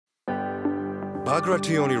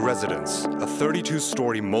Bagrationi Residence, a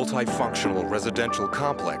 32-story multifunctional residential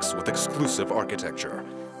complex with exclusive architecture,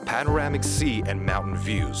 panoramic sea and mountain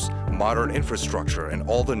views, modern infrastructure, and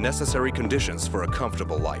all the necessary conditions for a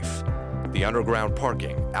comfortable life. The underground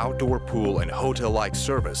parking, outdoor pool, and hotel-like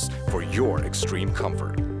service for your extreme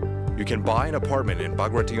comfort. You can buy an apartment in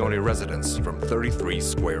Bagrationi Residence from 33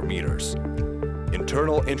 square meters.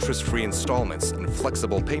 Internal interest-free installments and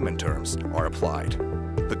flexible payment terms are applied.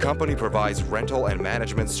 The company provides rental and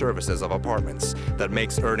management services of apartments that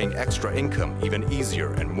makes earning extra income even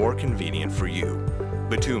easier and more convenient for you.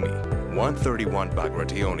 Batumi, 131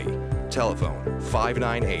 Bagrationi. Telephone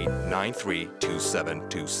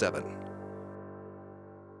 598-932727.